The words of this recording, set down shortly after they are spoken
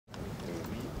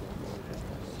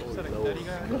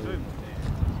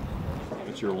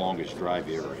What's your longest drive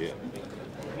you ever hit?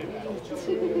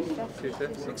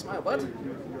 6 mile, bud.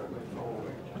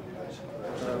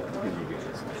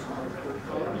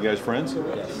 You guys friends?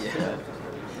 Yeah.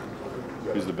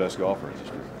 Who's the best golfer in the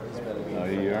street? Oh,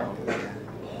 here you are?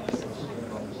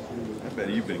 I bet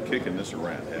you've been kicking this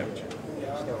around, haven't you?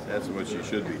 That's what you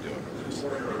should be doing.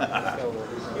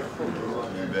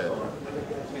 You bet.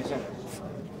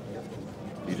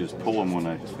 You just pull them when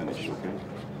I finish, okay?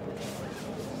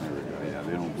 There we go. Yeah,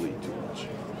 they don't bleed too much.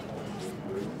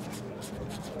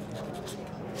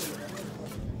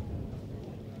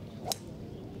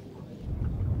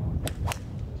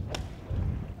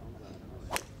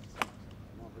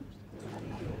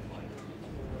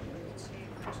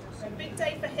 Big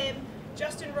day for him.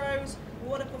 Justin Rose,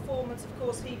 what a performance, of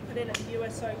course, he put in at the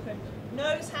US Open.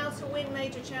 Knows how to win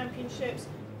major championships.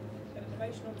 An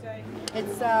emotional day.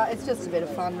 It's just a bit of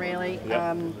fun, really.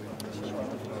 Yep.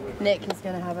 Nick is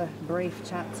going to have a brief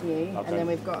chat to you, and then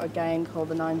we've got a game called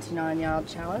the 99-yard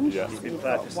challenge. Yeah. So you've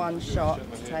got one shot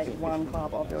to take one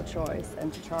club of your choice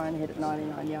and to try and hit it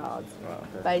 99 yards.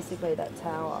 Basically, that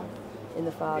tower in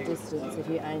the far distance, if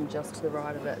you aim just to the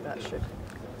right of it, that should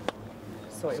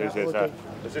sort you out.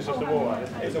 Is this just a warm-up?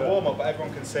 It's a warm-up, but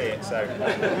everyone can see it, so...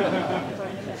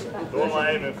 What am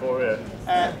I aiming for here?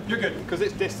 You're good, because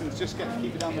it's distance, just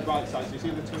keep it down the right side, so you see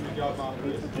the 200-yard marker,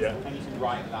 Yeah. and you can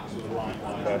right that sort of line,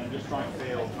 and then just try and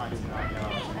feel 99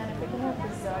 yards. And if we can have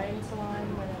the zone time...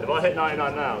 If I hit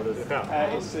 99 now, does it count?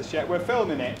 It's this, yeah, we're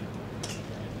filming it.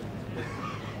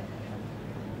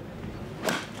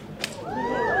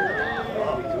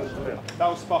 That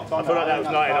was spot on. I feel like that was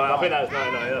 99. I think that was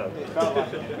 99, yeah. It felt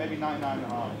like it, maybe 99 and a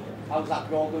half. How's that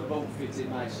golden boat fitting,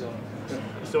 my son?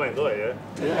 You still ain't got it, yeah?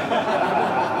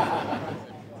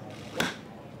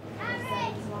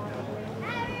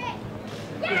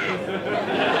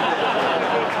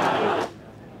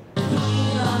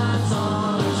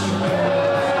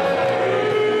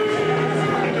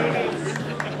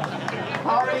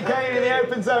 Harry Kane in the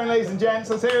open zone, ladies and gents.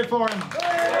 Let's hear it for him.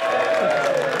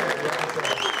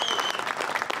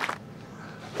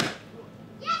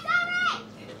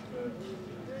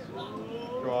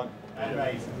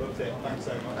 Amazing, loved it. Thanks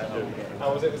so much.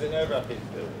 How was it? Was it nerve-wracking?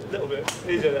 A little bit.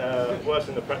 Easier, worse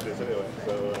than the practice anyway.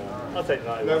 So I'll take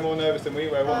 91. No more nervous than we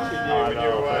were watching you when you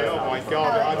were away. Oh my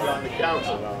God, I had you on the couch.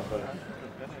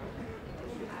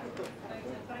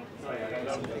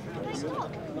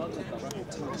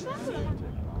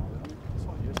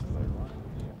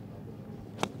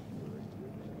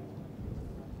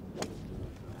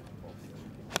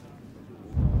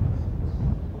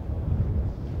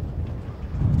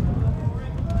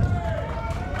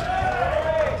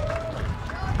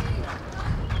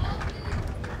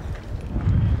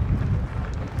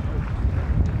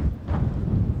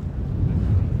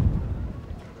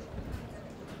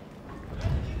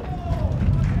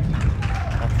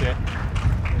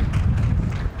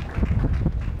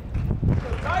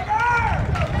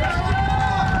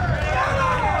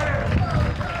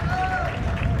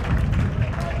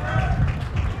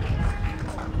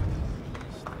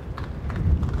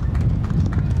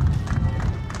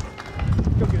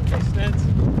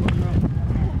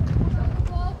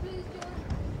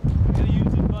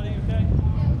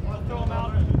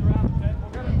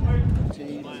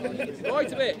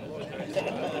 Right a bit.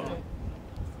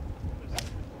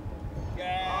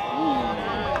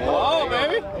 Oh,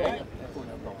 baby.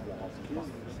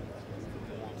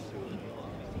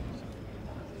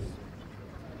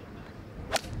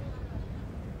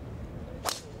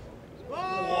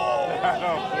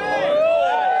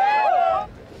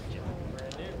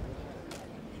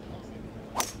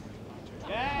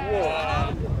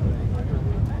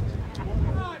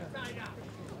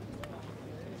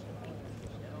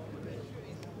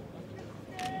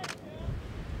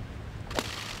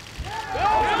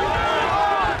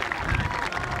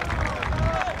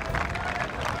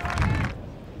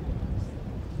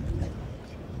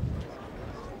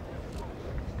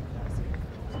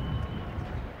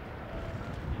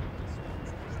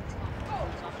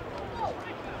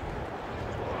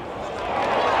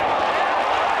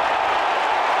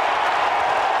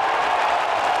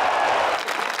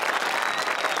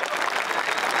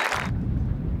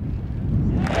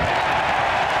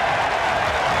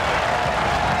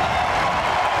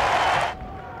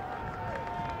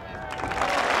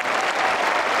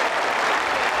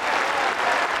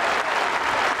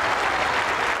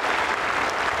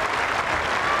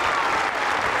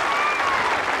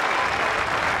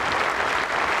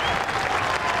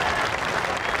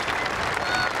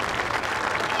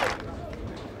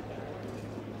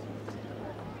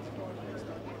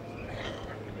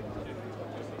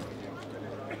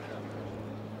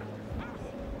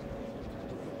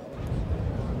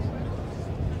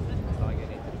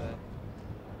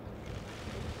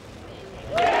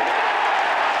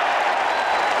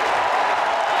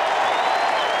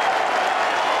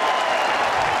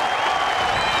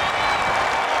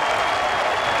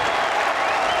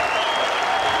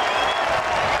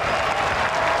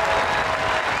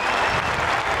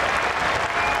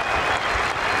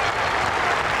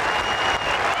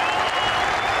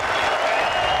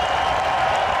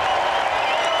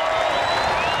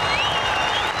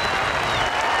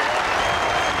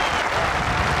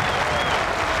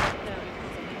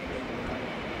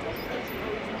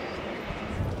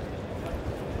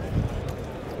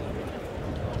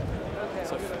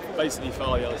 basically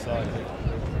far the other side.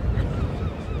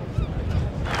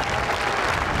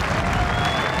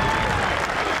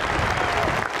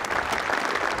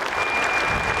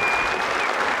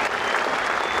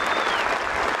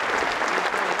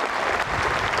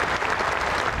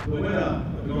 The winner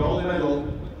of the gold medal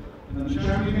and the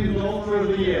champion golfer of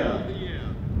the year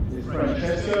is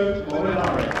Francesco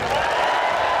Molinari.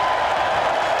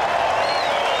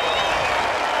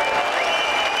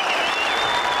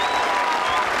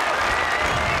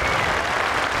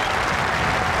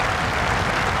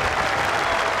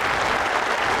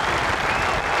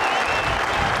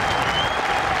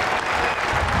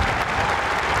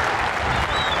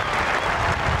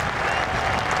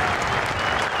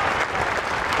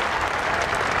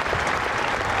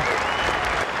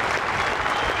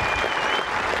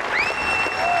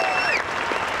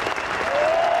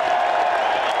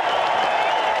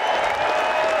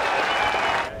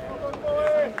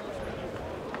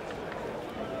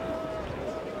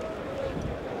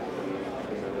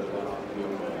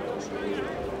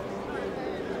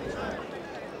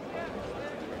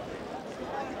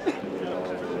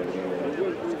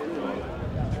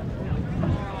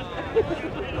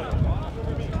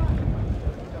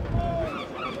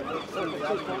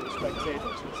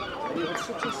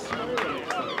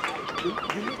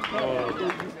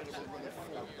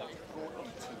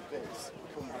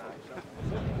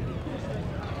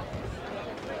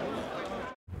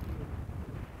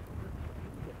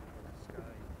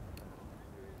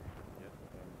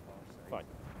 Fine.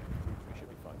 We should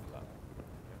be fine for that.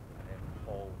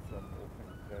 All from open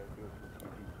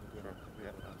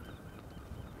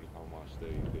how much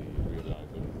they realize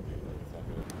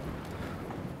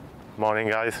Morning,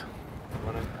 guys.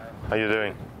 Morning. How you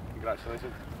doing?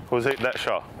 Congratulations. Who's it? That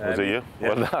shot? Was it you?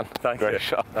 Yeah. Well done. Great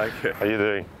shot. Thank you. How you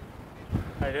doing?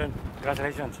 How you doing?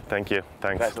 Congratulations. Thank you.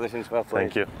 Thanks. Congratulations, well played.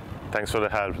 Thank you. Thanks for the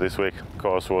help this week.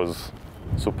 Course was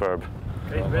superb.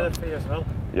 Great weather for you as well.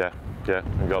 Yeah,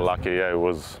 I got lucky. Yeah, it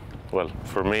was, well,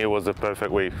 for me it was a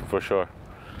perfect week for sure.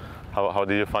 How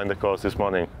did you find the course this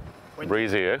morning?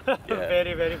 Breezy, eh? Yeah.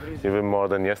 Very, very breezy. Even more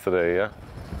than yesterday, yeah?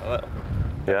 A little.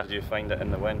 Yeah. Did you find it in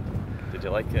the wind? Did you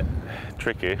like it?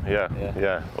 Tricky,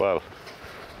 yeah. Well,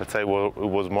 let's say it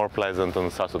was more pleasant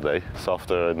on Saturday,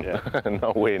 softer and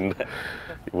no wind.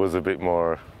 It was a bit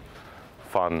more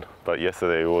fun, but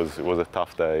yesterday it was a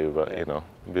tough day, but you know,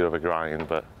 a bit of a grind,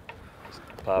 but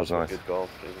it was nice. Good golf,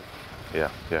 really.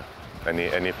 Yeah.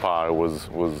 Any par was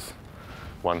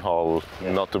one hole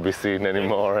not to be seen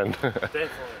anymore, and Definitely.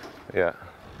 yeah,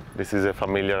 this is a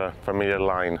familiar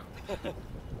line.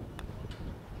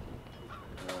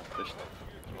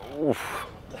 Oof.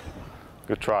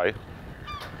 Good try.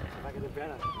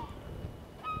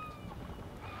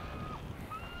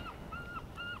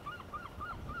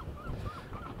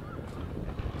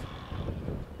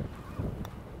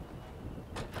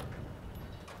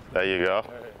 There you go.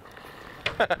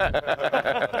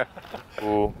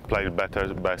 Who played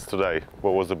best today?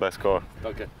 What was the best score?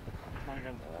 Okay.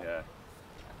 Yeah.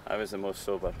 I was the most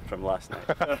sober from last night.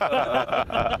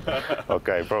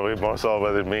 Okay, probably more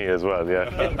sober than me as well,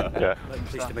 yeah.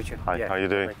 Pleased to meet you. Hi, how you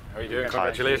doing? How are you doing? Hi.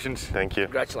 Congratulations. Thank you.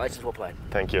 Congratulations for playing.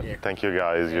 Thank you. Thank you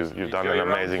guys. You've done an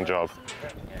amazing job.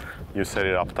 You set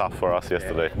it up tough for us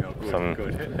yesterday.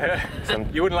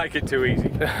 Good. You wouldn't like it too easy.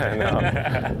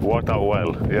 No. Worked out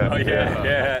well. Yeah. Oh,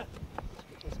 yeah.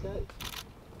 Let's go.